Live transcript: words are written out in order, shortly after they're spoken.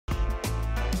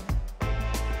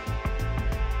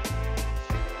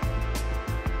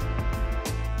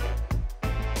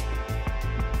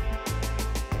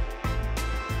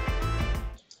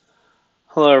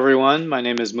Hello, everyone. My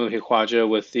name is Muhi Khwaja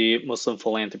with the Muslim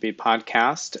Philanthropy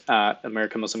Podcast at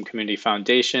American Muslim Community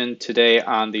Foundation. Today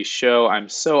on the show, I'm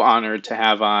so honored to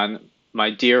have on my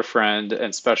dear friend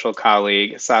and special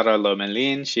colleague, Sara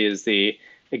Lomelin. She is the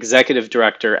Executive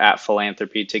Director at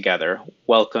Philanthropy Together.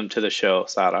 Welcome to the show,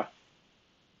 Sara.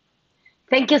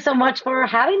 Thank you so much for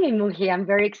having me, Muhi. I'm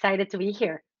very excited to be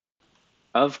here.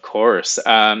 Of course.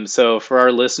 So, for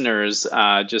our listeners,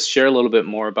 just share a little bit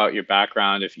more about your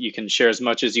background. If you can share as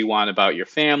much as you want about your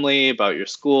family, about your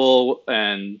school,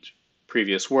 and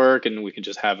previous work, and we can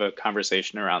just have a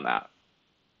conversation around that.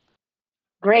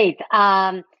 Great.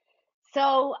 I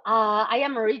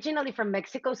am originally from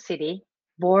Mexico City,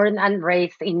 born and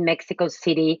raised in Mexico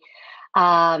City.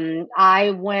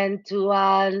 I went to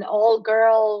an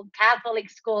all-girl Catholic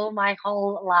school my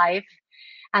whole life,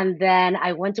 and then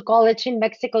I went to college in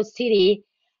Mexico City,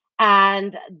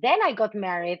 and then I got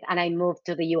married and I moved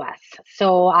to the US.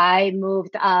 So I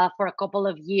moved for a couple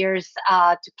of years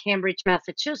to Cambridge,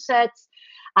 Massachusetts.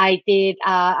 I did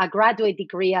a graduate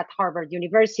degree at Harvard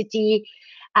University.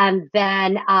 And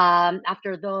then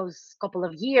after those couple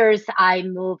of years, I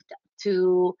moved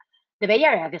to the Bay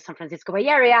Area, the San Francisco Bay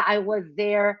Area. I was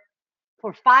there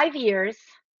for 5 years.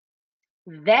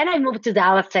 Then I moved to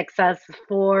Dallas, Texas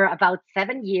for about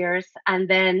 7 years. And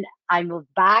then I moved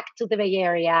back to the Bay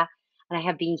Area and I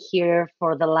have been here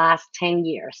for the last 10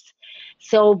 years.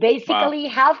 So Wow. basically,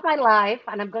 half my life,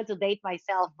 and I'm going to date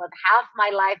myself, but half my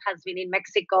life has been in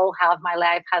Mexico, half my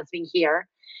life has been here.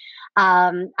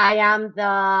 I am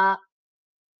the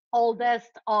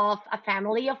oldest of a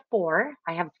family of four.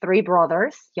 I have three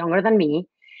brothers younger than me,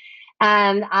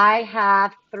 and I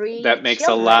have That three makes a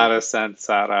children. lot of sense,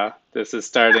 Sara. This is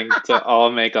starting to all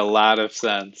make a lot of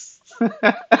sense.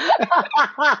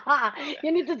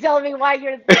 You need to tell me why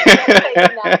you're saying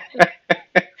that.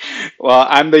 Well,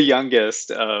 I'm the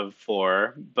youngest of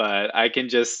four, but I can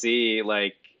just see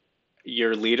like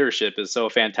your leadership is so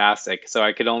fantastic. So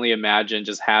I could only imagine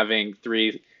just having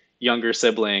three younger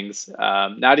siblings,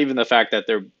 not even the fact that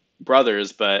they're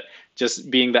brothers, but just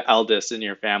being the eldest in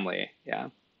your family. Yeah.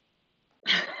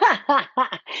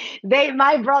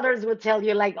 My brothers would tell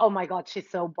you like, oh my God, she's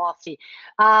so bossy.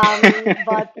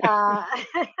 But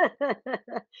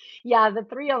yeah, the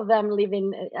three of them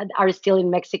are still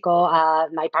in Mexico.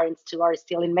 My parents too are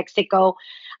still in Mexico.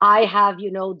 I have,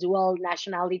 dual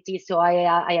nationality, so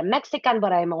I am Mexican,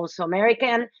 but I'm also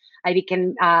American. I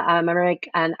became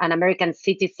an American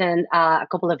citizen a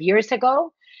couple of years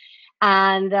ago,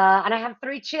 and I have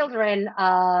three children.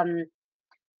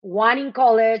 One in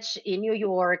college in New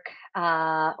York,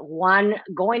 one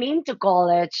going into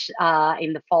college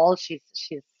in the fall. She's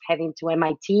heading to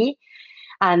MIT,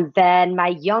 and then my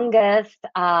youngest,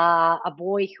 a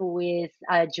boy who is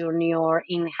a junior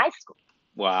in high school.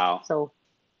 Wow. So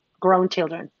grown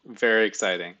children, Very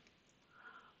exciting.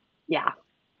 yeah.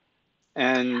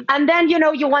 And And then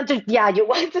you want to, yeah, you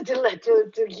wanted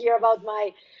to hear about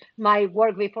my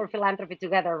work before philanthropy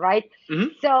together, right? mhm,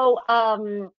 So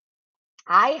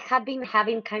I have been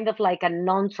having kind of like a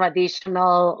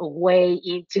non-traditional way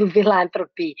into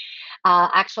philanthropy.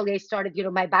 Actually, I started,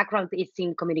 my background is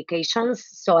in communications.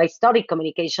 So I studied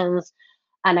communications,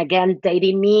 and again,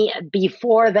 dating me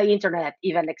before the internet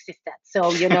even existed. So,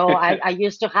 I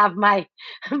used to have my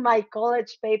my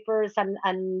college papers and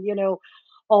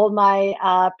all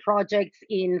my projects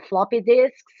in floppy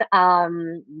disks.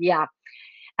 Yeah,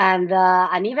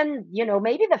 and even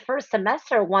maybe the first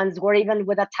semester ones were even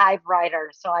with a typewriter,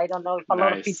 so I don't know if a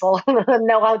lot of nice. people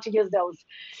know how to use those.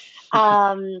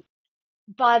 Um,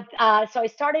 but so I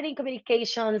started in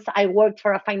communications. I worked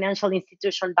for a financial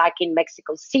institution back in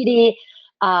Mexico City,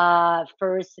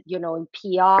 first in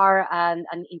PR and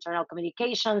internal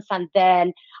communications, and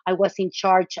then I was in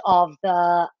charge of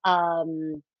the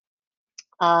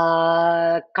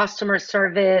customer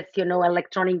service,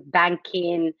 electronic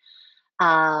banking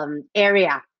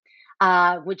area,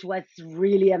 which was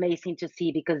really amazing to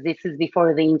see because this is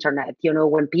before the internet.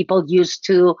 When people used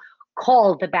to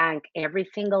call the bank every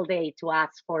single day to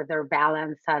ask for their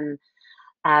balance and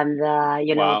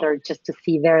Wow. their just to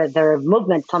see their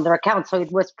movements on their account. So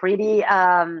it was pretty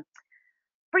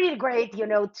great,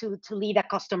 to lead a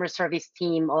customer service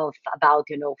team of about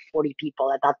 40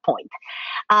 people at that point.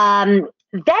 Then,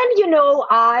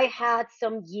 I had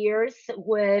some years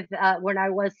with when I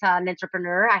was an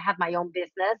entrepreneur. I had my own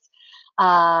business,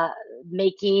 uh,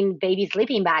 making baby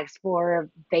sleeping bags for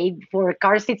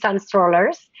car seats and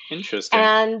strollers, Interesting.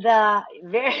 and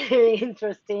very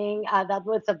interesting. That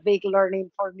was a big learning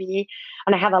for me,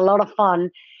 and I had a lot of fun.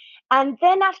 And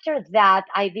then after that,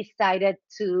 I decided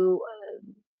to,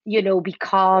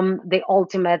 become the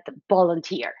ultimate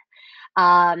volunteer.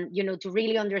 To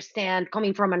really understand,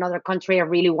 coming from another country, I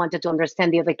really wanted to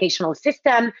understand the educational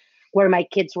system, where my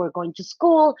kids were going to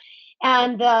school.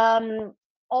 And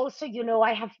also,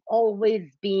 I have always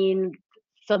been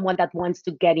someone that wants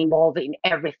to get involved in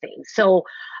everything. So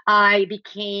I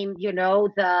became,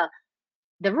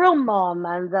 the room mom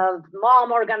and the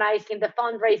mom organizing the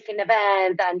fundraising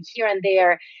event and here and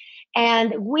there.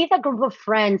 And with a group of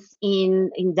friends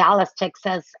in Dallas,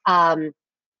 Texas,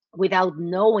 without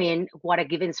knowing what a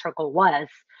giving circle was,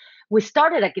 we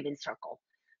started a giving circle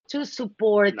to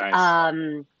support,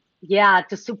 Nice. yeah,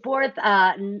 to support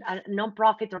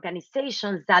nonprofit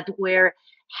organizations that were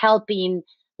helping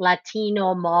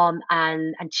Latino mom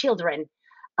and children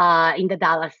in the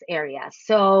Dallas area.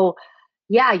 So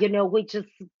yeah, we just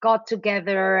got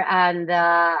together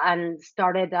and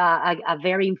started a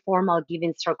very informal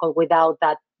giving circle without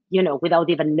that, without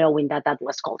even knowing that that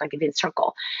was called a giving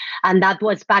circle. And that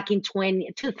was back in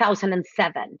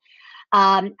 2007.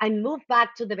 I moved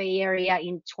back to the Bay Area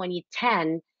in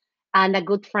 2010, and a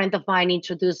good friend of mine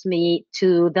introduced me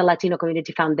to the Latino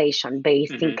Community Foundation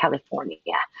based in Hmm. California.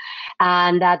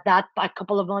 And a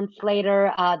couple of months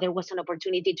later, there was an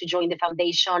opportunity to join the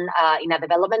foundation in a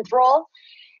development role,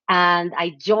 and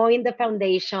I joined the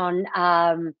foundation.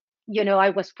 I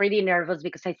was pretty nervous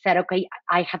because I said, okay,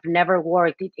 I have never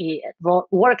worked in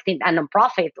a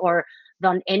nonprofit or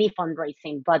done any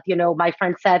fundraising. But my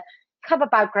friend said, have a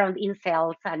background in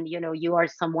sales, and you are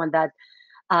someone that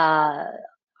uh,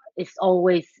 is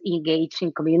always engaged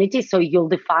in community, so you'll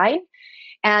define.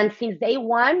 And since day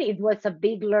one, it was a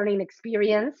big learning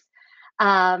experience.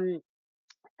 Um,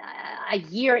 a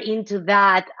year into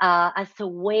that, as a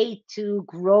way to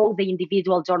grow the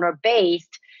individual donor base,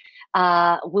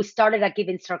 we started a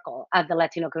giving circle at the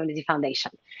Latino Community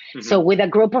Foundation. So, Hmm. with a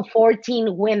group of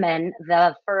 14 women,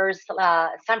 the first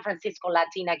San Francisco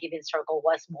Latina Giving Circle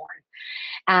was born.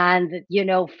 And,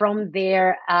 from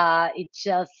there, it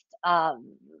just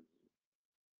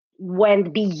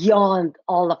went beyond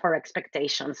all of our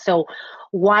expectations. So,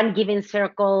 one giving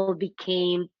circle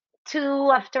became two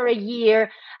after a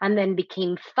year, and then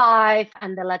became five,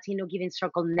 and the Latino Giving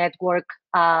Circle Network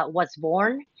was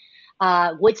born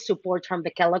with support from the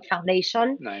Kellogg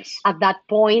Foundation Nice. at that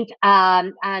point.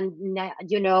 I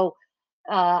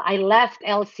left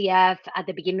LCF at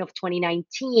the beginning of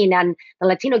 2019, and the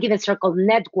Latino Giving Circle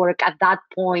Network at that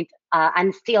point,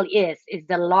 and still is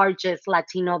the largest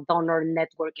Latino donor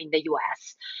network in the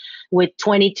US, with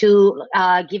 22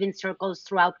 giving circles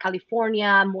throughout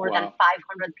California, more than Wow.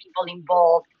 500 people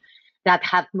involved that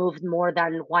have moved more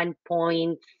than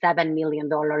 $1.7 million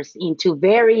into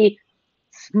very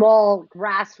small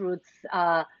grassroots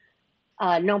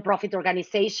nonprofit It's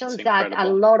organizations that a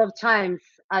incredible. lot of times,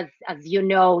 as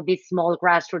these small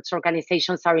grassroots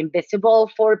organizations are invisible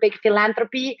for big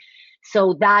philanthropy.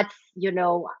 So that's,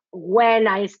 when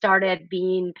I started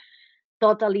being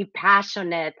totally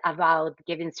passionate about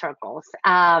giving circles.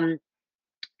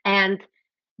 And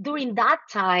during that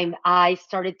time, I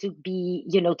started to be,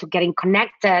 to getting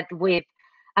connected with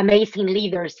amazing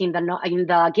leaders in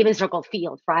the Giving Circle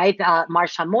field, right?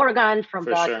 Marsha Morgan from For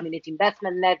the sure. Community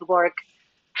Investment Network,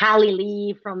 Hallie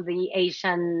Lee from the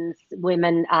Asian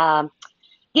Women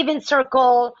Giving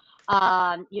Circle,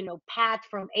 Pat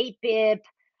from APIP,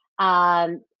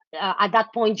 um, at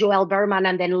that point, Joel Berman,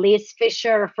 and then Liz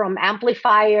Fisher from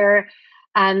Amplifier,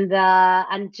 and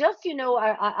just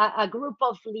a group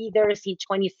of leaders in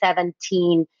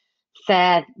 2017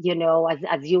 said,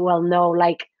 as you well know,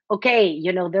 like, okay,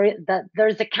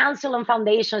 there's a council on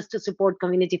foundations to support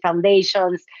community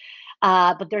foundations,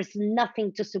 but there's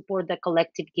nothing to support the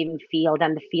collective giving field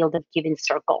and the field of giving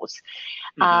circles.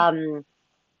 Hmm. Um,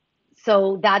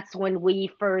 so that's when we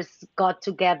first got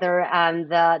together, and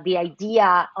the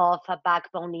idea of a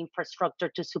backbone infrastructure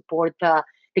to support the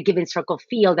Giving Circle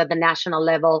field at the national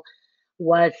level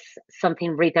was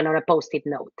something written on a post-it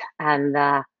note, and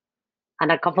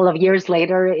a couple of years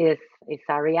later is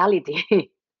a reality.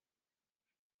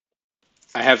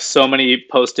 I have so many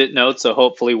post-it notes, so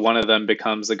hopefully one of them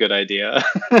becomes a good idea.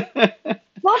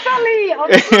 Totally, of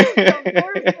course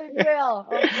it will, of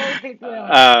course it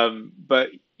will. But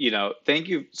thank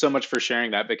you so much for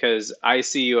sharing that because I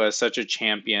see you as such a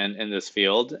champion in this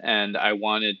field, and I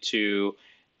wanted to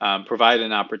provide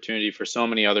an opportunity for so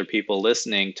many other people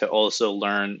listening to also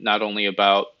learn not only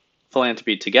about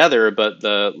philanthropy together, but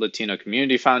the Latino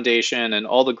Community Foundation and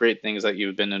all the great things that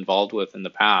you've been involved with in the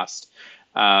past.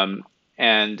 Um,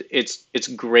 and it's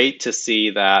great to see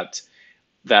that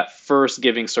first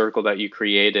giving circle that you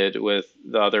created with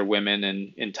the other women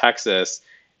in Texas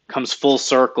comes full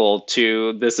circle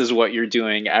to this is what you're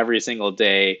doing every single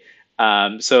day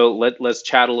So let's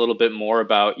chat a little bit more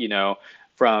about,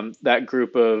 from that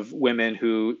group of women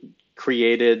who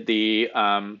created the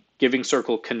Giving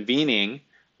Circle convening,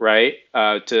 right,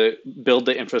 to build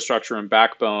the infrastructure and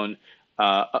backbone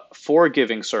for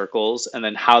Giving Circles, and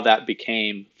then how that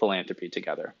became Philanthropy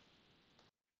Together.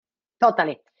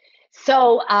 Totally.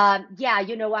 So yeah,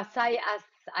 as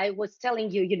I was telling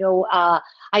you,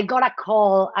 I got a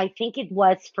call. I think it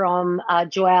was from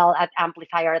Joel at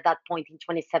Amplifier at that point in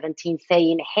 2017,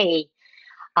 saying, "Hey,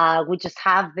 we just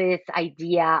have this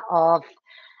idea of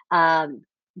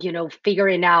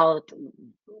figuring out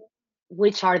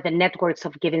which are the networks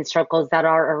of giving circles that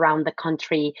are around the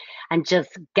country and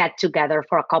just get together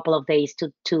for a couple of days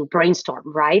to brainstorm,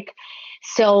 right?"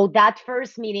 So that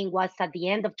first meeting was at the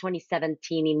end of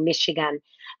 2017 in Michigan,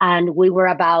 and we were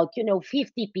about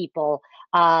 50 people,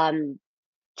 um,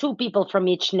 two people from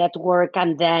each network,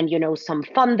 and then some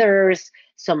funders,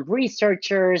 some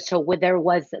researchers. So there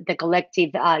was the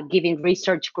collective giving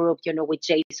research group, with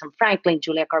Jason Franklin,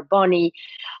 Julia Carboni.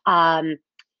 um,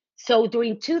 so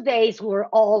during 2 days, we were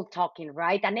all talking,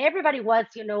 right? And everybody was,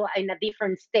 in a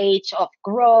different stage of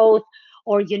growth,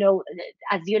 or, as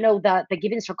the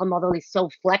Giving Circle model is so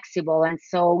flexible and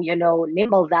so,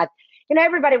 nimble that,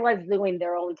 everybody was doing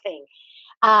their own thing.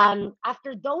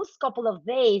 After those couple of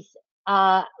days,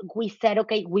 we said,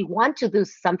 okay, we want to do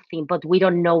something, but we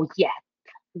don't know yet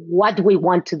what we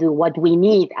want to do, what we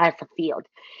need as a field.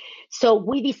 So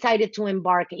we decided to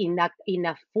embark in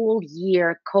a full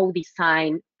year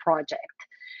co-design project.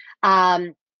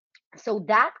 Um, so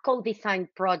that co-design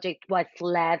project was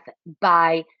led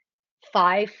by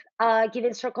five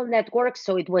Giving Circle networks.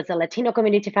 So it was a Latino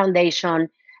Community Foundation,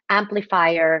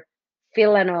 Amplifier,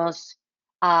 Philanos,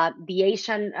 the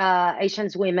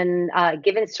Asians Women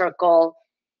Giving Circle,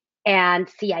 and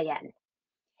CIN.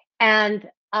 And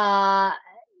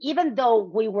even though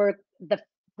we were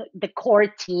the core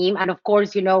team, and of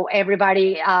course,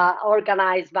 everybody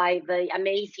organized by the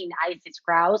amazing Isis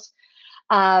Kraus,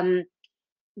 um,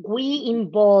 we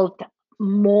involved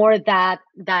more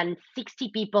than 60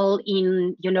 people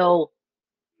in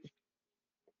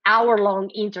hour-long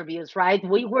interviews, right?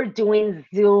 We were doing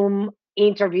Zoom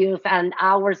interviews and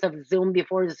hours of Zoom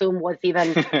before Zoom was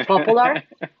even popular.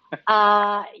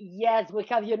 Yes, we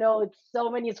have, so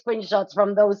many screenshots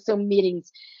from those Zoom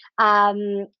meetings.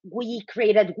 We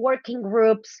created working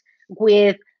groups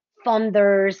with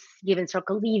funders, Giving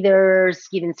Circle leaders,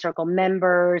 Giving Circle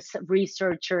members,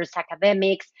 researchers,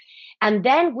 academics. And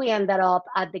then we ended up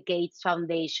at the Gates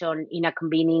Foundation in a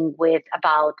convening with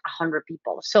about 100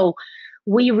 people. So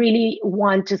we really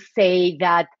want to say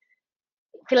that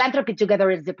Philanthropy Together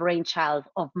is the brainchild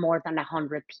of more than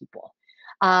 100 people.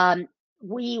 Um,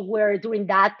 we were during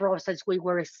that process, we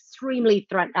were extremely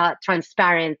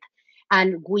transparent,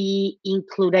 and we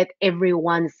included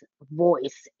everyone's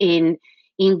voice in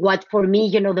what, for me,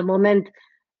 the moment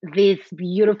this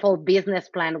beautiful business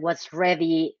plan was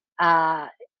ready,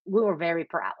 we were very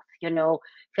proud.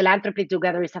 Philanthropy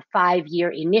Together is a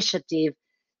 5-year initiative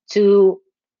to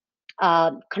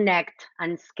connect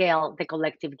and scale the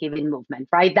collective giving movement,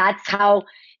 right? That's how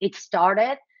it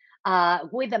started,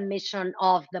 with a mission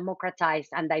of democratize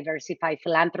and diversify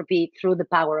philanthropy through the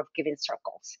power of Giving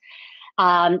Circles.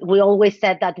 We always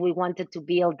said that we wanted to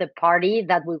build the party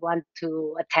that we want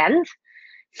to attend.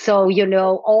 So,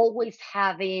 always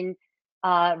having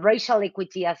racial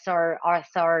equity as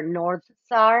our North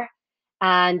Star,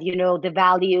 and, the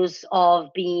values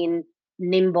of being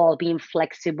nimble, being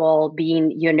flexible,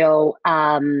 being,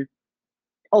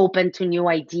 open to new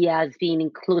ideas, being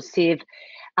inclusive,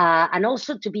 and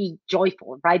also to be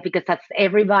joyful, right? Because that's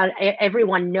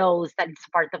everyone knows that it's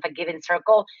part of a Giving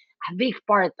Circle. A big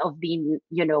part of being,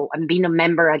 and being a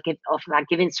member of a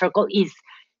Giving Circle is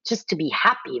just to be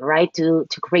happy, right? To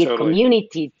create Totally.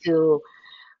 community.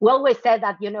 We always said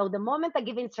that, the moment a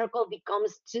Giving Circle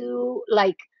becomes too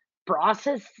like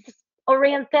process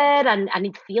oriented, and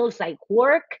it feels like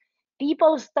work,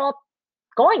 people stop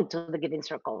going to the Giving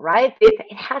Circle, right?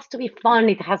 It has to be fun,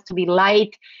 it has to be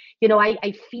light.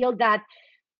 I feel that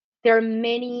there are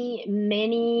many,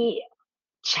 many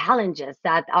challenges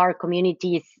that our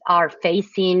communities are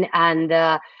facing, and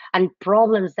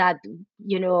problems that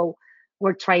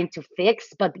we're trying to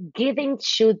fix, but giving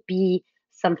should be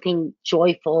something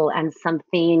joyful and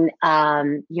something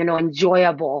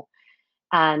enjoyable,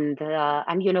 and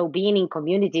being in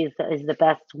communities is the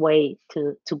best way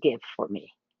to give for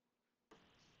me.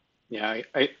 Yeah,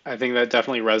 I think that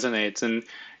definitely resonates. And,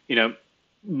 you know,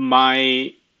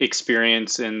 my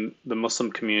experience in the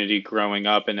Muslim community growing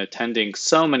up and attending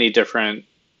so many different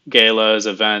galas,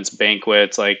 events,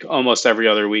 banquets, like almost every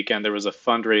other weekend, there was a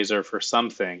fundraiser for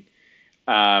something.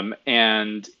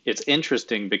 And it's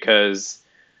interesting because,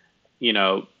 you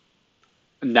know,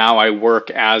 now I work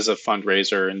as a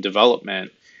fundraiser in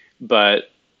development,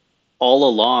 but all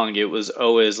along it was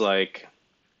always like,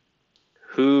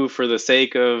 who, for the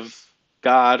sake of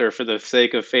God or for the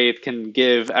sake of faith, can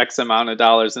give X amount of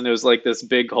dollars? And it was like this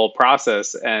big whole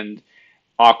process and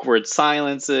awkward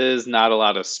silences, not a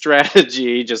lot of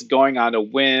strategy, just going on a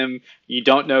whim. You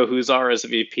don't know who's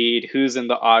RSVP'd, who's in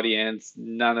the audience.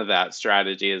 None of that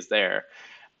strategy is there.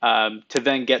 To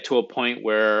then get to a point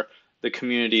where the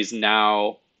communities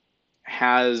now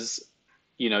has,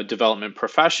 development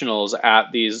professionals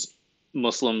at these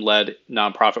Muslim-led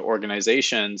nonprofit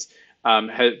organizations,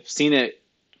 have seen it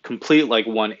complete like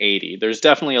 180. There's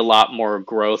definitely a lot more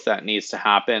growth that needs to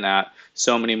happen at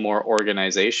so many more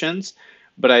organizations.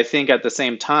 But I think at the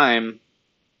same time,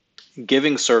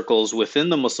 giving circles within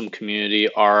the Muslim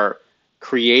community are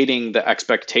creating the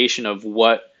expectation of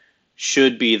what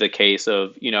should be the case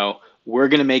of, we're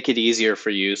going to make it easier for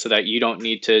you so that you don't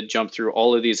need to jump through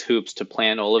all of these hoops to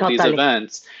plan all of these Totally.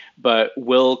 events, but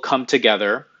we'll come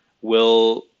together,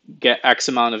 we'll get X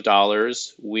amount of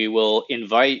dollars, we will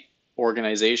invite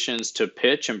organizations to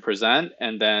pitch and present,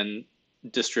 and then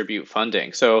distribute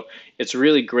funding. So it's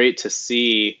really great to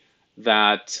see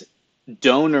that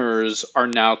donors are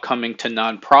now coming to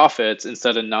nonprofits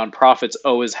instead of nonprofits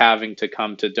always having to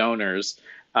come to donors.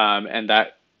 And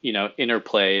that,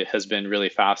 interplay has been really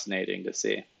fascinating to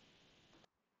see.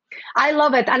 I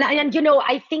love it. And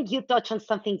I think you touch on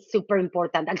something super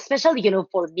important, and especially,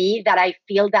 for me, that I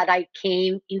feel that I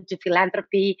came into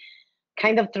philanthropy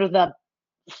kind of through the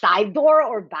side door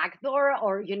or back door,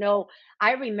 or,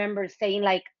 I remember saying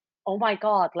like, oh my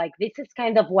God, like this is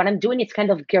kind of what I'm doing. It's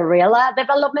kind of guerrilla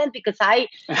development because I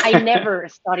never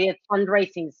studied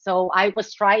fundraising. So I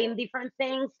was trying different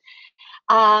things.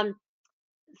 Um,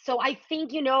 so I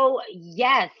think,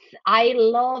 yes, I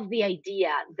love the idea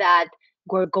that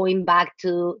we're going back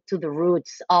to the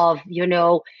roots of,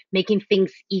 making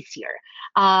things easier.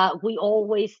 We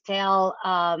always tell,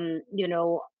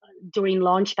 during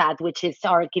Launchpad, which is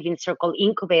our Giving Circle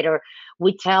incubator,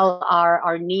 we tell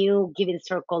our new Giving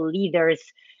Circle leaders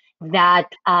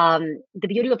that the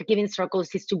beauty of Giving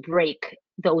Circles is to break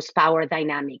those power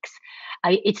dynamics.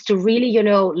 It's to really,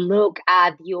 look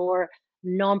at your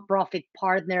nonprofit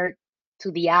partner to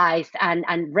the eyes and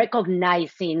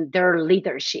recognizing their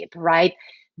leadership, right?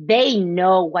 They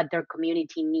know what their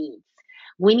community needs.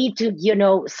 We need to,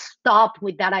 stop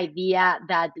with that idea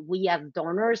that we as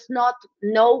donors not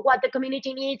know what the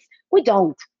community needs. We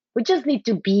don't. We just need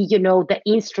to be, the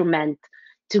instrument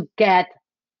to get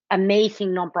amazing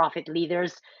nonprofit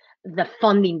leaders the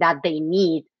funding that they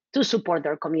need to support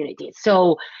their communities.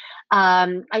 So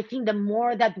I think the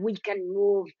more that we can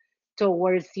move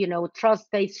towards,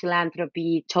 trust-based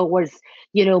philanthropy, towards,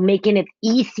 making it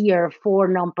easier for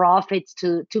nonprofits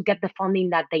to get the funding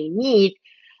that they need,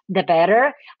 the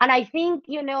better. And I think,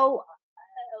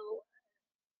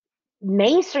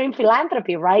 mainstream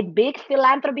philanthropy, right? Big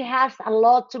philanthropy has a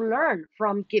lot to learn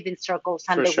from Giving Circles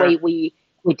and For the way sure. we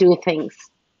do things.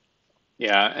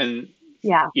 Yeah. And,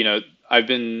 Yeah. you know, I've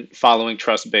been following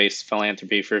trust-based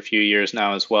philanthropy for a few years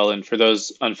now as well. And for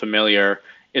those unfamiliar,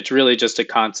 it's really just a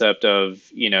concept of,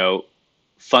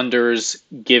 funders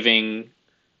giving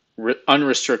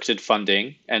unrestricted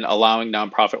funding and allowing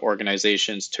nonprofit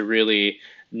organizations to really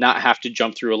not have to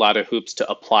jump through a lot of hoops to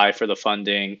apply for the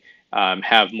funding,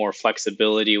 have more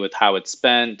flexibility with how it's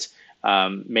spent,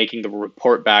 making the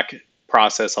report back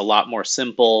process a lot more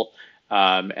simple,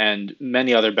 and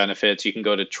many other benefits. You can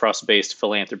go to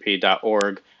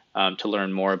trustbasedphilanthropy.org to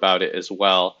learn more about it as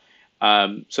well.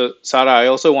 So, Sara, I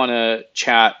also want to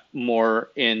chat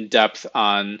more in depth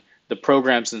on the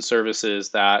programs and services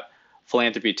that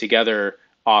Philanthropy Together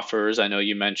offers. I know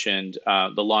you mentioned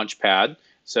the Launchpad.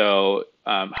 So,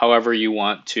 however you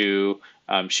want to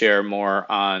share more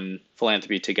on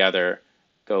Philanthropy Together,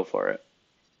 go for it.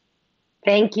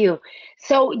 Thank you.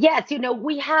 So yes,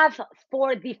 we have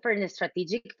four different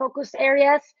strategic focus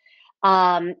areas: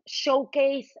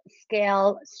 showcase,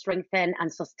 scale, strengthen,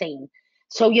 and sustain.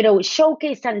 So,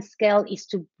 showcase and scale is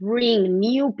to bring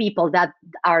new people that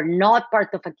are not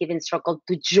part of a Giving Circle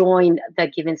to join the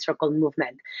Giving Circle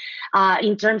movement.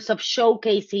 In terms of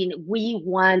showcasing, we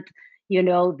want,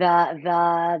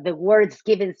 the words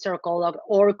Giving Circle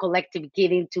or collective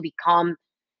giving to become,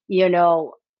 you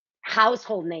know,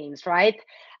 household names, right?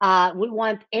 We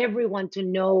want everyone to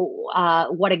know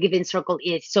what a Giving Circle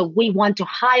is. So we want to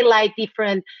highlight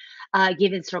different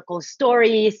Giving Circle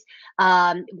stories.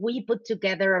 We put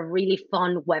together a really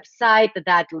fun website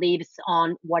that lives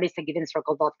on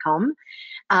whatisagivincircle.com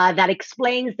that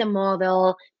explains the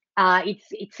model,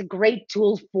 It's a great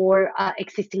tool for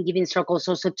existing giving circles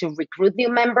also to recruit new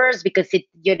members, because it's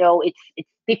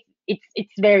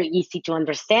very easy to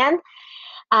understand.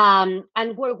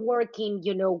 And we're working,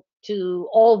 to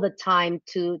all the time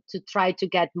to try to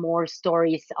get more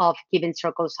stories of giving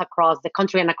circles across the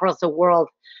country and across the world,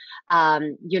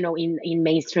 in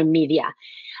mainstream media.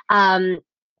 Um,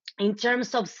 in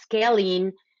terms of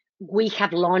scaling, we have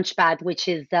Launchpad, which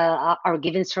is our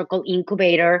Giving Circle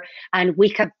incubator, and we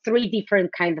have three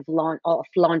different kind of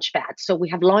Launchpad. So we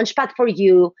have Launchpad for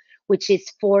You, which is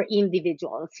for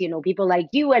individuals, people like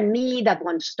you and me that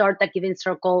want to start a Giving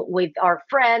Circle with our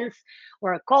friends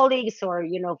or our colleagues or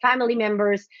family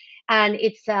members. And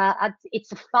it's a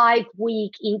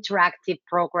 5-week interactive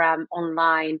program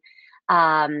online,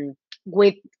 um,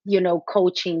 with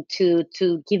coaching to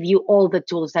give you all the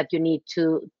tools that you need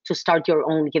to start your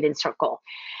own Giving Circle.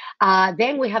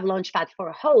 Then we have Launchpad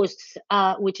for Hosts,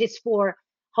 which is for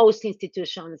host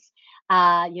institutions,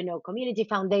 community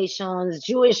foundations,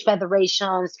 Jewish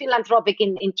federations, philanthropic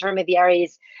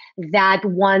intermediaries that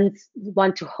want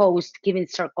to host Giving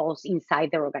Circles inside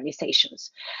their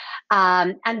organizations.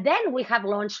 And then we have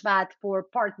Launchpad for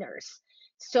partners.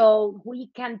 So we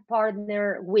can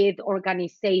partner with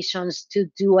organizations to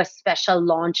do a special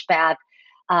Launchpad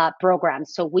program.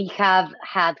 So we have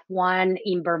had one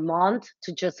in Vermont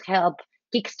to just help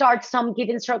kickstart some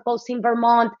Giving Circles in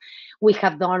Vermont. We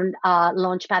have done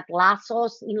Launchpad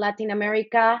Lazos in Latin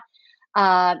America,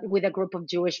 with a group of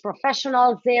Jewish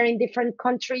professionals there in different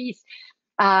countries.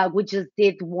 We just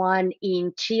did one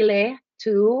in Chile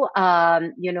too,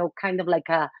 kind of like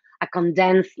a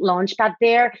condensed Launchpad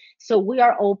there. So we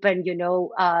are open,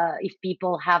 if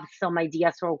people have some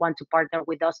ideas or want to partner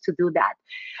with us to do that.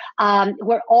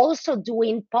 We're also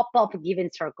doing pop-up Giving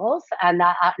Circles, and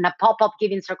a pop-up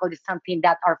Giving Circle is something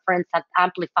that our friends at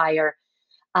Amplifier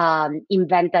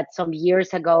invented some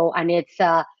years ago, and it's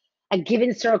a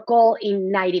Giving Circle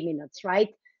in 90 minutes, right?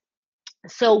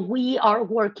 So we are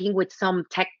working with some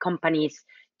tech companies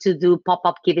to do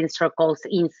pop-up Giving Circles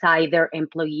inside their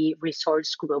employee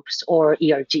resource groups or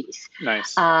ERGs.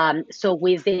 Nice. So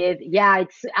we did, yeah,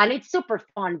 it's super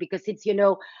fun because it's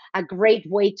a great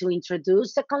way to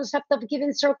introduce the concept of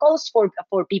Giving Circles for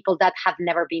people that have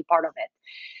never been part of it.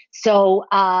 So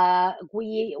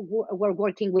we're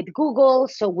working with Google.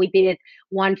 So we did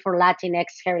one for Latinx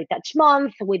Heritage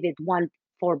Month. We did one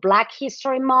for Black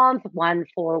History Month, one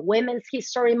for Women's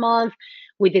History Month.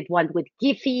 We did one with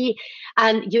Giphy.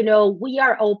 And, we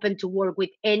are open to work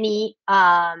with any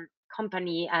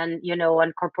company and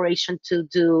corporation to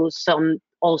do some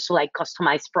also like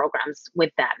customized programs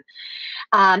with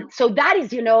them. So that is,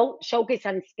 showcase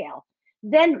and scale.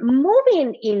 Then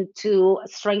moving into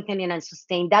strengthening and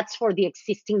sustain, that's for the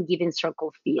existing Giving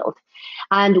Circle field.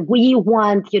 And we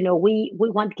want, we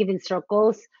want Giving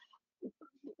Circles,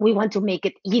 we want to make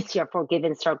it easier for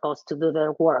Giving Circles to do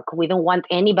their work. We don't want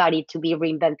anybody to be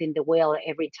reinventing the wheel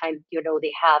every time,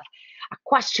 they have a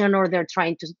question or they're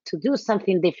trying to do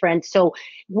something different. So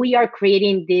we are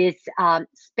creating these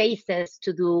spaces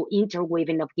to do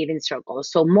interweaving of Giving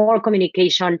Circles. So more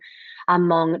communication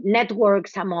among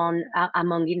networks, among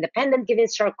independent Giving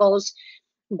Circles.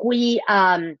 We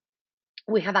have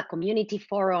a community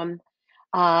forum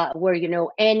where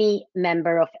any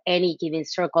member of any Giving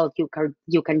Circle,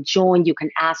 you can join, you can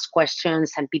ask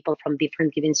questions, and people from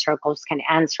different Giving Circles can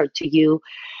answer to you.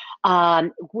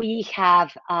 We're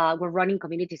running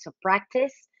communities of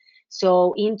practice.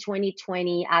 So in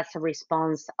 2020, as a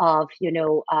response of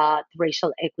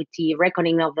racial equity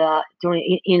reckoning of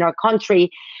in our country,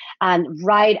 and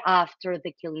right after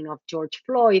the killing of George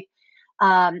Floyd,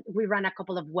 we ran a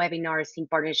couple of webinars in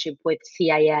partnership with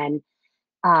CIN,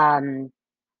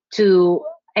 to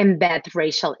embed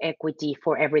racial equity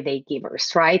for everyday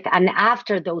givers, right? And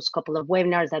after those couple of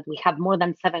webinars that we have more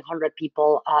than 700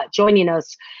 people joining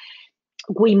us,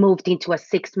 we moved into a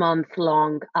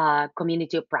 6-month-long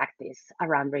community of practice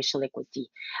around racial equity.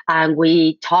 And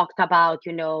we talked about,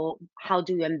 how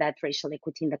do you embed racial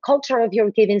equity in the culture of your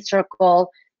Giving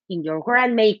Circle, in your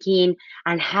grant making,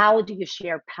 and how do you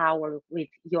share power with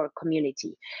your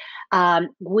community?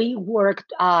 We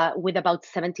worked with about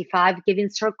 75 Giving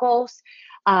Circles,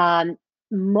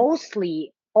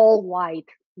 mostly all white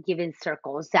Giving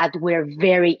Circles that were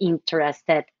very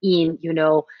interested in,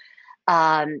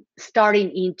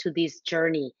 starting into this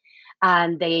journey,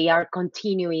 and they are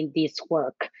continuing this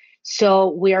work. So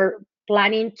we're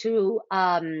planning to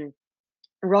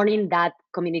running that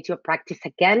community of practice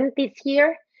again this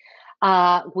year.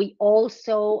 We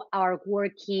also are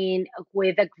working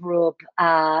with a group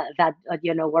that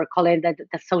we're calling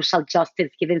the Social Justice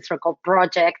Giving Circle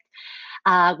Project.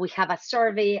 We have a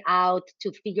survey out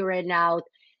to figure it out,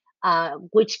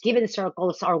 which given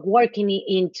circles are working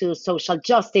into social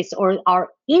justice or are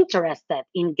interested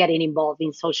in getting involved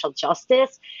in social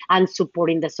justice and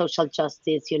supporting the social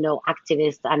justice,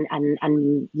 activists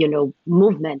and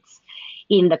movements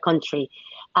in the country.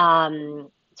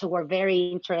 So we're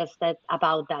very interested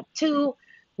about that too.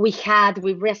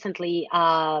 We recently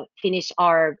finished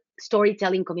our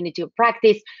storytelling community of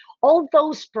practice. All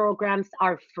those programs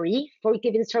are free for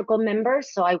Giving Circle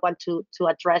members, so I want to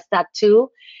address that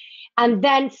too. And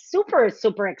then super,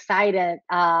 super excited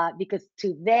because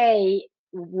today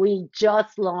we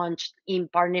just launched in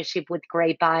partnership with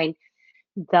Grapevine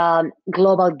the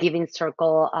Global Giving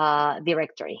Circle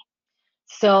directory.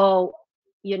 So,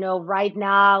 right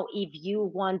now, if you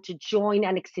want to join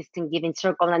an existing Giving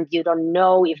Circle and you don't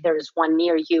know if there's one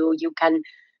near you, you can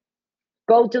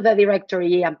go to the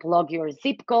directory and plug your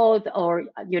zip code or,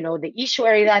 the issue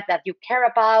area that you care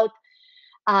about,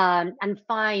 and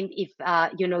find if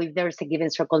there's a Giving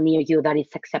Circle near you that is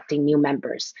accepting new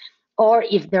members. Or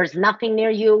if there's nothing near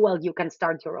you, well, you can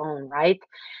start your own, right?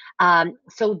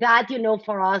 So that,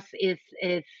 for us is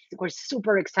we're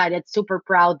super excited, super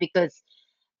proud because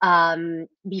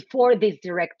before this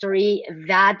directory,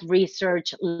 that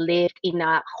research lived in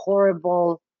a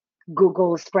horrible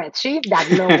Google spreadsheet that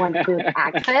no one could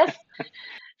access.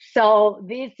 So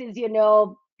this is,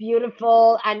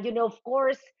 beautiful. And, of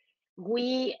course,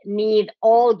 we need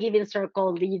all Giving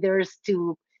Circle leaders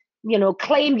to,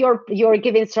 claim your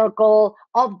Giving Circle,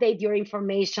 update your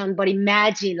information. But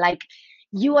imagine, like,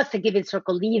 you as a Giving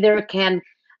Circle leader can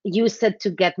use it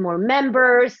to get more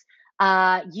members.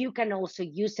 You can also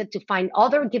use it to find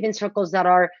other Giving Circles that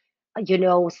are,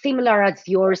 similar as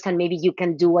yours, and maybe you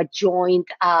can do a joint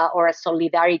or a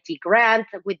solidarity grant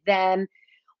with them.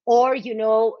 Or, if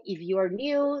you're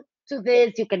new to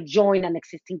this, you can join an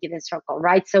existing Giving Circle,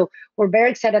 right? So we're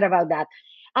very excited about that.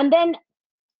 And then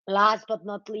last but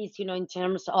not least, in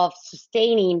terms of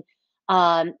sustaining,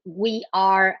 we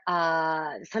are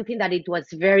something that it was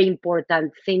very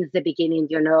important since the beginning,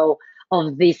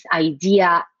 of this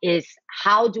idea is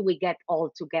how do we get all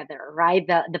together, right?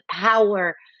 The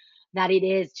power that it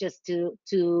is just to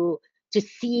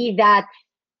see that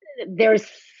there's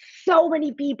so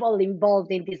many people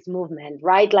involved in this movement,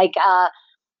 right? Like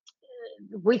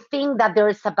we think that there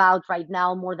is about right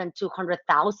now more than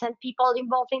 200,000 people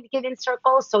involved in the Giving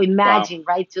Circle. So Wow. imagine,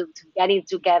 right, to getting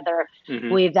together Hmm.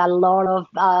 with a lot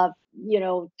of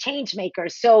change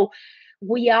makers. So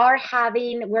we're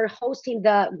hosting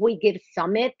the We Give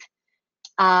Summit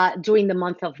during the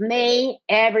month of May.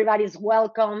 Everybody's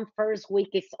welcome. First week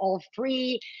is all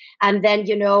free. And then,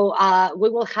 we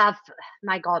will have,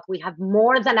 my God, we have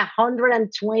more than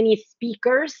 120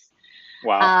 speakers.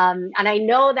 Wow. And I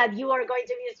know that you are going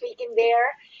to be speaking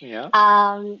there. Yeah.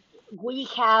 We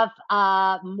have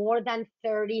more than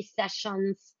 30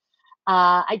 sessions.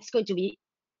 It's going to be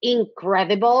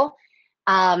incredible.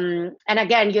 And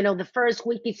again, the first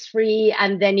week is free.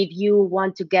 And then if you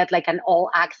want to get like an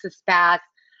all access pass,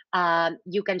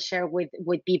 you can share with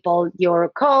people your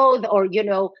code, or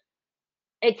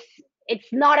it's it's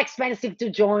not expensive to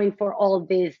join for all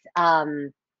this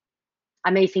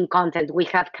amazing content. We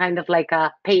have kind of like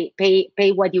a pay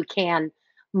what you can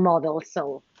model.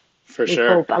 So For we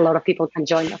sure. hope a lot of people can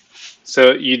join us.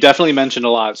 So you definitely mentioned a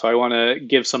lot. So I want to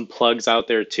give some plugs out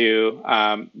there too.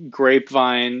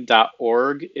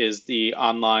 Grapevine.org is the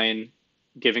online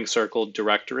Giving Circle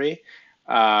directory.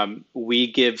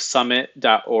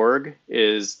 WeGiveSummit.org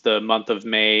is the month of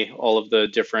May, all of the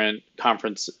different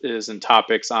conferences and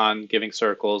topics on giving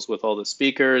circles with all the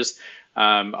speakers.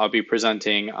 I'll be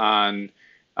presenting on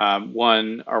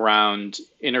one around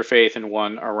interfaith and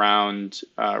one around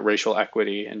racial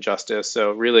equity and justice.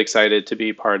 So really excited to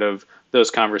be part of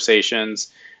those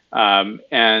conversations.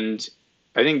 And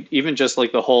I think even just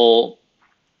like the whole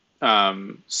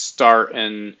start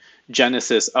and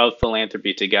genesis of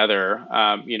Philanthropy Together,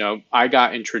 I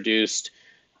got introduced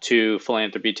to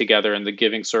Philanthropy Together and the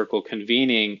Giving Circle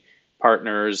convening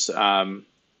partners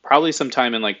probably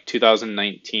sometime in like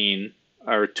 2019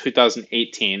 or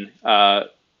 2018.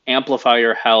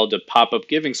 Amplifier held a pop-up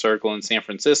Giving Circle in San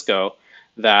Francisco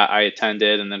that I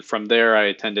attended, and then from there I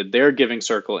attended their Giving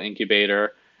Circle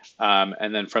incubator,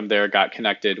 and then from there got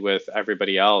connected with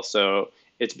everybody else. So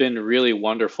it's been really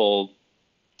wonderful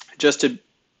just to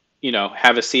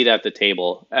have a seat at the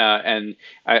table, and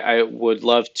I would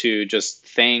love to just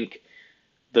thank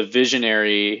the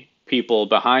visionary people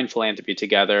behind Philanthropy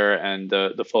Together and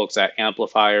the folks at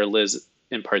Amplifier, Liz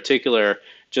in particular,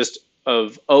 just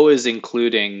of always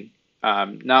including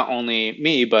not only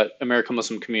me, but American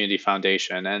Muslim Community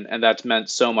Foundation. And that's meant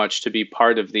so much to be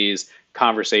part of these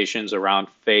conversations around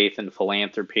faith and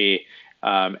philanthropy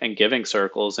and giving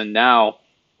circles. And now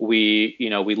we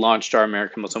launched our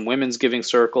American Muslim Women's Giving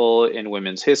Circle in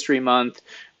Women's History Month.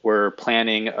 We're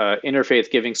planning an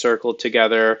interfaith giving circle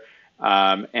together.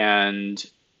 And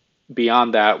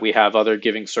beyond that, we have other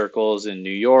giving circles in New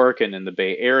York and in the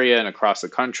Bay Area and across the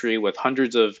country with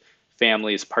hundreds of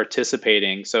families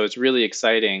participating. So it's really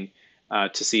exciting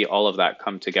to see all of that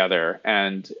come together.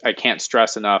 And I can't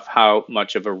stress enough how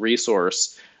much of a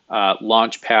resource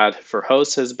Launchpad for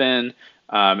Hosts has been.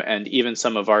 And even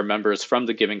some of our members from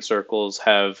the Giving Circles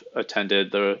have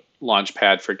attended the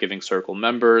Launchpad for Giving Circle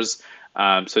members.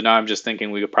 So now I'm just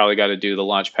thinking we probably got to do the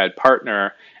Launchpad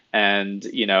partner. And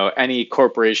any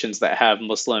corporations that have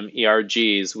Muslim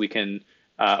ERGs, we can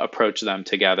approach them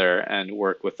together and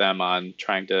work with them on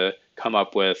trying to come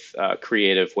up with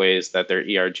creative ways that their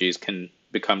ERGs can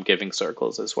become giving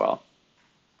circles as well.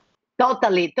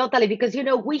 Totally, totally. Because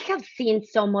we have seen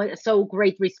so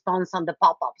great response on the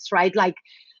pop-ups, right? Like,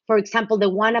 for example, the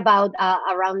one about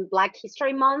around Black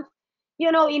History Month.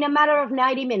 In a matter of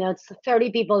 90 minutes,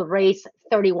 30 people raised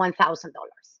 $31,000.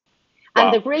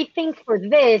 And the Wow. great thing for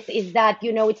this is that,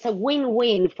 it's a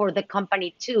win-win for the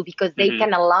company too, because they Hmm.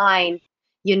 can align,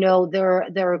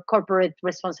 their corporate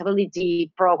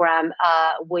responsibility program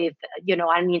with,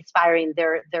 and inspiring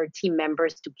their team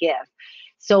members to give.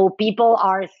 So people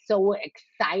are so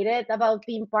excited about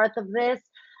being part of this,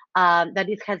 that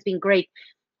it has been great.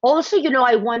 Also,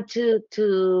 I want to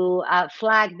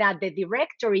flag that the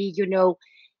directory,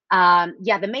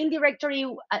 the main directory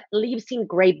lives in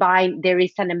Grapevine. There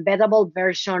is an embeddable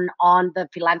version on the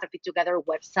Philanthropy Together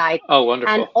website. Oh, And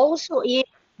wonderful. also, if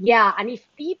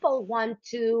people want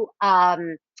to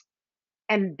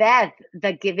embed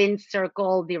the Giving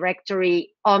Circle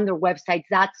directory on their website,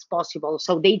 that's possible.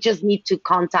 So they just need to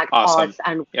contact us Awesome.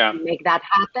 and Yeah, make that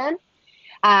happen.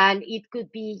 And it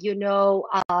could be,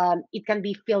 it can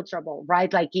be filterable,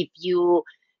 right? Like if you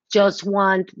just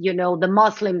want, the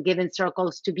Muslim Giving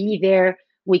Circles to be there,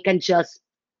 we can just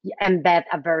embed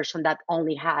a version that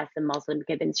only has the Muslim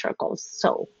Giving Circles.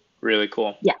 So really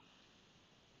cool. yeah,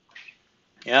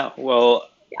 Yeah, well,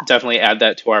 yeah. definitely add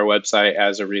that to our website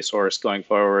as a resource going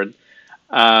forward.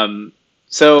 Um,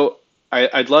 so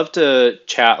I'd love to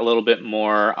chat a little bit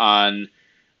more on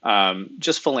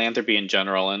just philanthropy in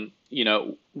general, and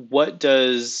what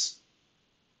does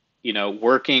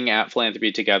working at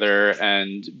Philanthropy Together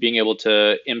and being able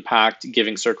to impact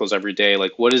giving circles every day,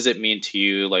 like what does it mean to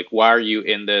you? Like why are you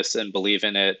in this and believe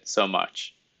in it so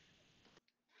much?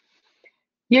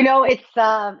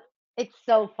 It's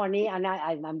so funny, and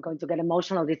I'm going to get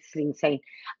emotional. This is insane.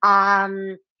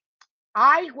 Um,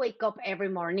 I wake up every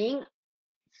morning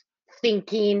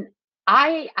thinking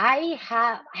I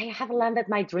have landed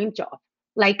my dream job.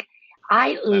 Like,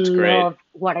 I That's great. love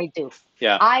what I do.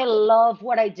 Yeah, I love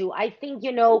what I do. I think,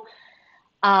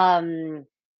 um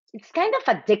it's kind of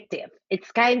addictive. It's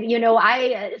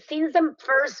I since the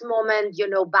first moment,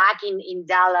 back in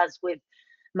Dallas with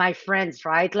my friends,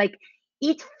 right? Like,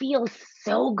 it feels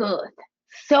so good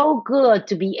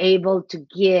to be able to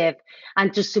give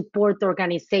and to support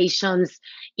organizations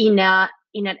in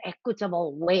an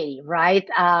equitable way, right?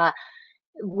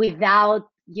 Without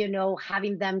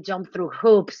having them jump through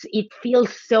hoops. It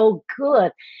feels so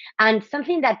good. And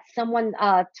something that someone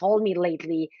told me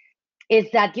lately is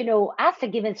that, as a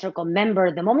Given Circle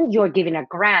member, the moment you're giving a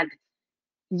grant,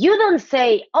 you don't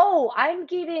say, "Oh, I'm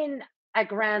giving a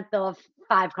grant of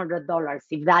 $500,"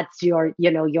 if that's your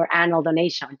annual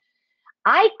donation.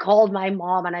 I called my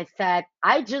mom and I said,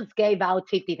 "I just gave out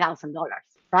 $50,000,"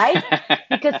 right?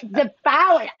 Because the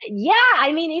power, yeah,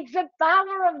 I mean, it's the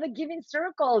power of the Giving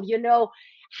Circle,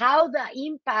 how the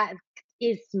impact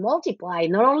is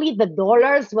multiplied, not only the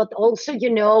dollars, but also,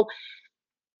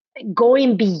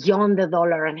 going beyond the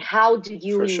dollar, and how do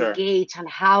you for sure. engage, and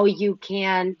how you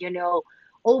can,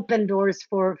 open doors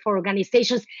for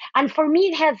organizations. And for me,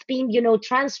 it has been,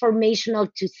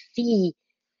 transformational to see,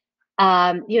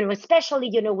 especially,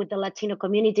 with the Latino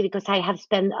community, because I have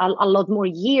spent a lot more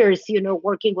years,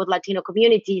 working with Latino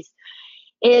communities,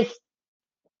 is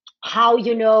how,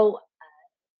 young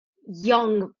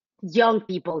young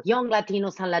people, young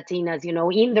Latinos and Latinas,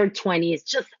 in their 20s,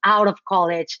 just out of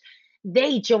college,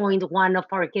 they joined one of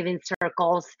our Giving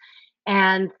Circles.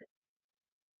 And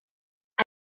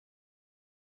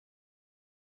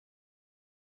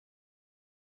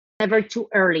never too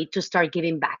early to start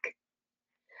giving back,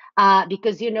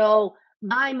 because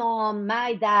my mom,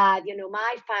 my dad,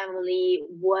 my family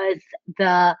was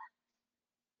the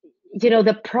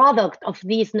the product of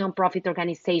these nonprofit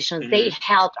organizations, they Hmm.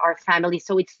 help our families,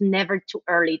 so it's never too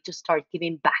early to start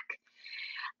giving back.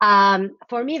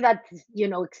 For me, that's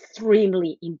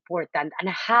extremely important. And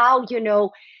how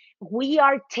we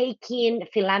are taking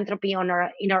philanthropy on our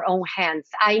in our own hands.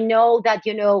 I know that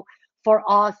for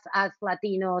us as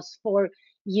Latinos, for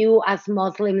you as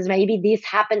Muslims, maybe this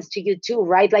happens to you too,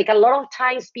 right? Like a lot of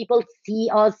times people see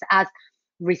us as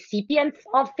recipients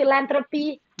of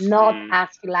philanthropy, not Hmm. as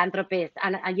philanthropists.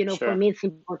 And for Sure. me, it's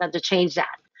important to change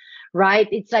that, right?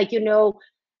 It's like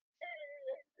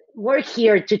we're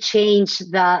here to change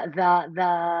the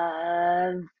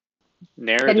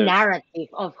Narrative. narrative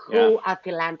of Yeah. who a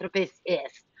philanthropist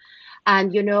is.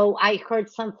 And I heard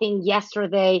something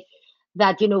yesterday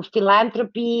that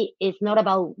philanthropy is not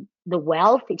about the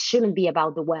wealth. It shouldn't be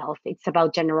about the wealth. It's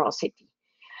about generosity.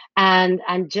 And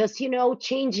just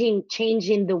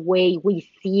changing the way we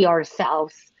see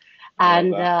ourselves. I love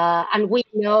and that. uh, and we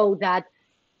know that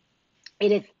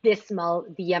it is dismal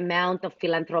the amount of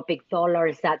philanthropic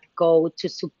dollars that go to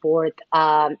support,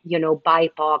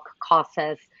 BIPOC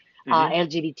causes, Hmm.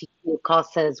 LGBTQ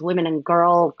causes, women and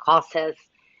girl causes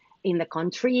in the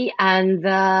country, and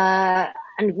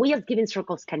we as Giving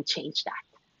Circles can change that.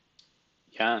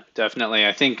 Yeah, definitely.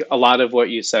 I think a lot of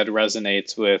what you said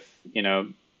resonates with,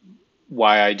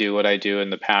 why I do what I do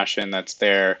and the passion that's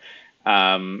there.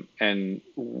 And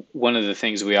one of the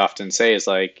things we often say is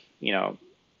like,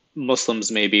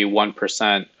 Muslims may be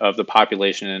 1% of the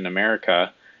population in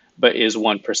America, but is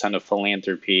 1% of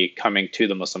philanthropy coming to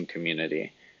the Muslim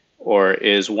community? Or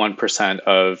is 1%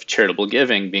 of charitable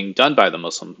giving being done by the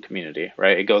Muslim community,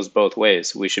 right? It goes both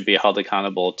ways. We should be held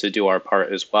accountable to do our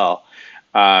part as well.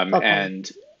 Totally.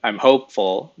 And I'm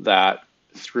hopeful that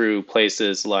through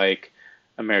places like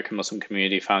American Muslim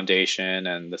Community Foundation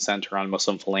and the Center on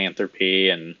Muslim Philanthropy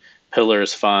and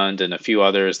Pillars Fund and a few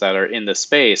others that are in the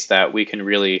space, that we can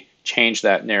really change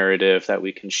that narrative, that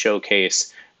we can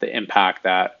showcase the impact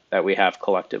that we have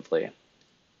collectively.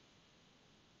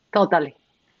 Totally.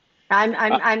 I'm Uh,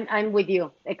 I'm I'm I'm with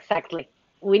you exactly.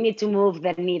 We need to move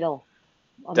the needle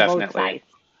on both Definitely. sides.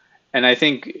 And I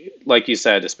think, like you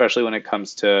said, especially when it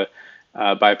comes to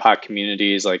BIPOC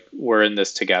communities, like we're in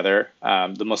this together.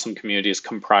 The Muslim community is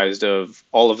comprised of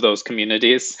all of those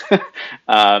communities.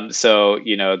 So,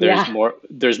 Yeah.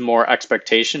 there's more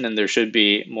expectation, and there should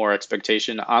be more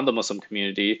expectation on the Muslim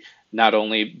community, not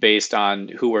only based on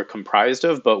who we're comprised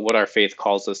of, but what our faith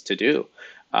calls us to do,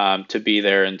 to be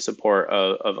there in support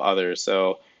of others.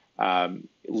 So,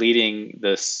 leading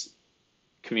this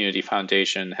community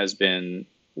foundation has been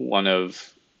one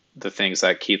of the things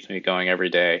that keeps me going every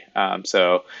day.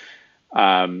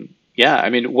 Yeah, I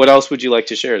mean, what else would you like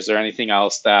to share? Is there anything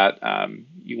else that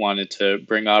you wanted to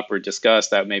bring up or discuss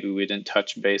that maybe we didn't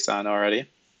touch base on already?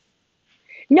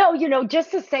 No,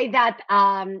 just to say that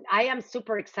I am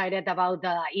super excited about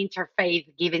the Interfaith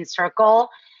Giving Circle.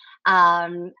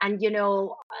 And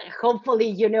hopefully,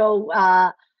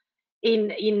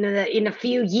 in a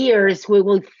few years we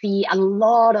will see a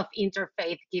lot of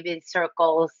interfaith giving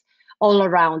circles all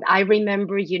around. I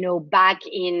remember, back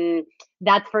in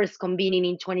that first convening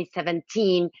in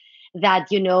 2017, that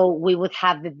we would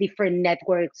have the different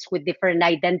networks with different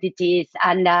identities,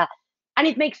 and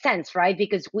it makes sense, right?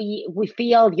 Because we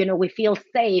feel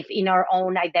safe in our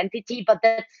own identity. But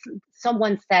that's,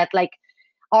 someone said, like,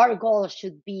 our goal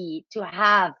should be to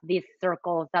have these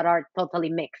circles that are totally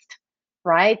mixed,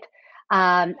 right?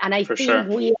 And I For think sure.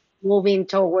 we are moving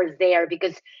towards there,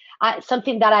 because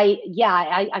something that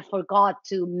I forgot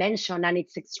to mention, and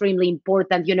it's extremely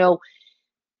important.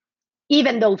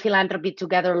 Even though Philanthropy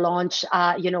Together launched,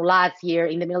 last year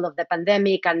in the middle of the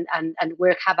pandemic, and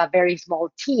we have a very small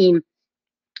team,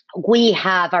 we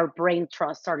have our brain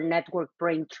trust, our network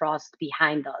brain trust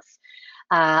behind us.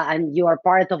 And you are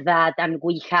part of that. And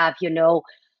we have,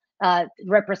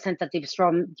 representatives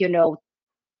from,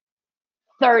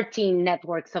 13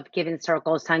 networks of Giving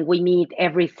Circles, and we meet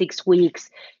every 6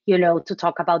 weeks, to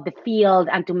talk about the field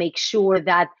and to make sure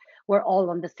that we're all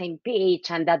on the same page,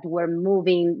 and that we're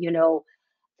moving,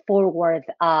 forward,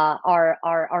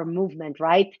 our movement,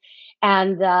 right?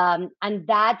 And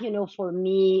that, for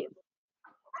me,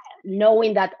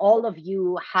 knowing that all of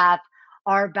you have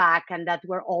our back and that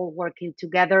we're all working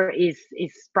together is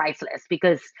priceless,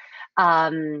 because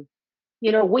um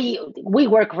we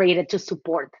were created to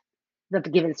support the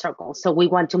Giving Circle, so we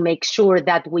want to make sure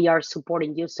that we are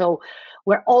supporting you. So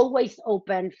we're always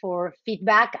open for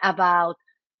feedback about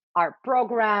our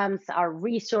programs, our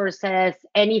resources,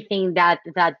 anything that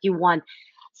you want.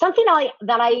 Something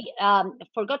that I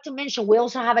forgot to mention, we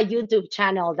also have a YouTube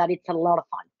channel that it's a lot of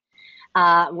fun.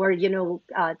 we're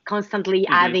constantly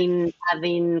Hmm.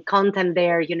 adding content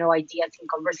there, ideas in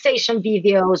conversation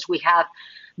videos. We have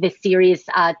the series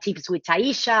Tips with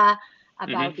Aisha Hmm.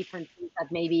 about different things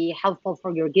that may be helpful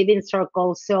for your giving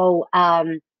circle. So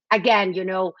again,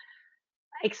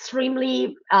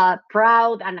 extremely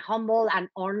proud and humble and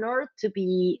honored to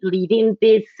be leading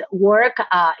this work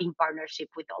in partnership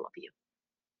with all of you.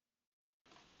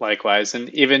 Likewise, and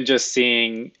even just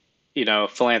seeing,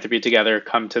 Philanthropy Together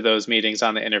come to those meetings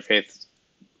on the Interfaith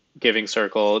Giving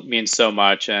Circle means so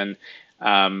much. And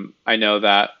I know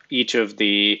that each of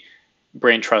the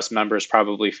Brain Trust members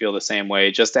probably feel the same way.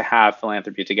 Just to have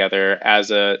Philanthropy Together as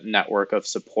a network of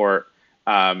support,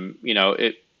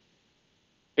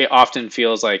 it often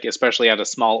feels like, especially at a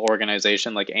small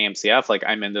organization like AMCF, like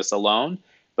I'm in this alone.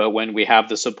 But when we have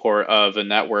the support of a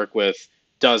network with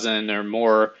dozen or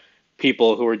more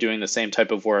people who are doing the same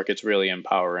type of work, it's really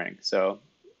empowering. So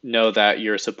know that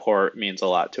your support means a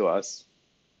lot to us.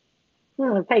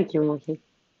 Oh, thank you, Mohi.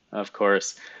 Of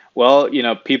course. Well,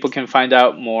 people can find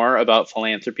out more about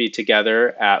Philanthropy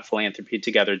Together at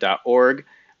philanthropytogether.org.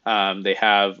 They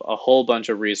have a whole bunch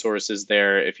of resources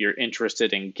there. If you're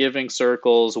interested in giving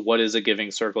circles,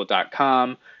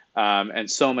 whatisaGivingCircle.com, and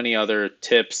so many other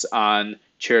tips on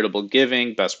charitable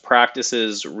giving, best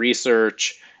practices,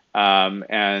 research.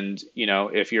 And,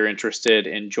 if you're interested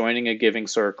in joining a giving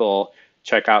circle,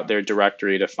 check out their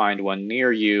directory to find one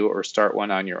near you or start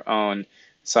one on your own.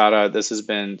 Sara, this has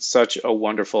been such a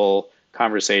wonderful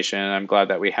conversation. I'm glad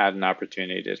that we had an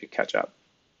opportunity to catch up.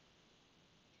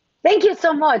 Thank you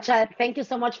so much. Thank you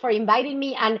so much for inviting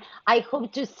me, and I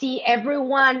hope to see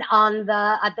everyone on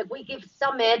the at the We Give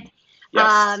Summit.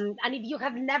 Yes, And if you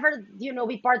have never,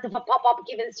 be part of a pop-up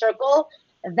giving circle,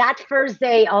 that first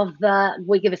day of the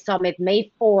We Give Summit,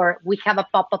 May 4, we have a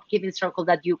pop-up giving circle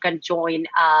that you can join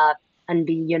and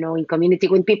be, in community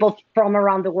with people from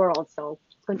around the world. So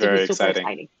it's going to be very super exciting.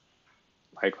 exciting.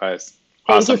 Likewise.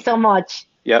 Thank you Awesome. so much.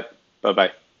 Yep. Bye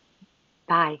bye.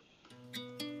 Bye.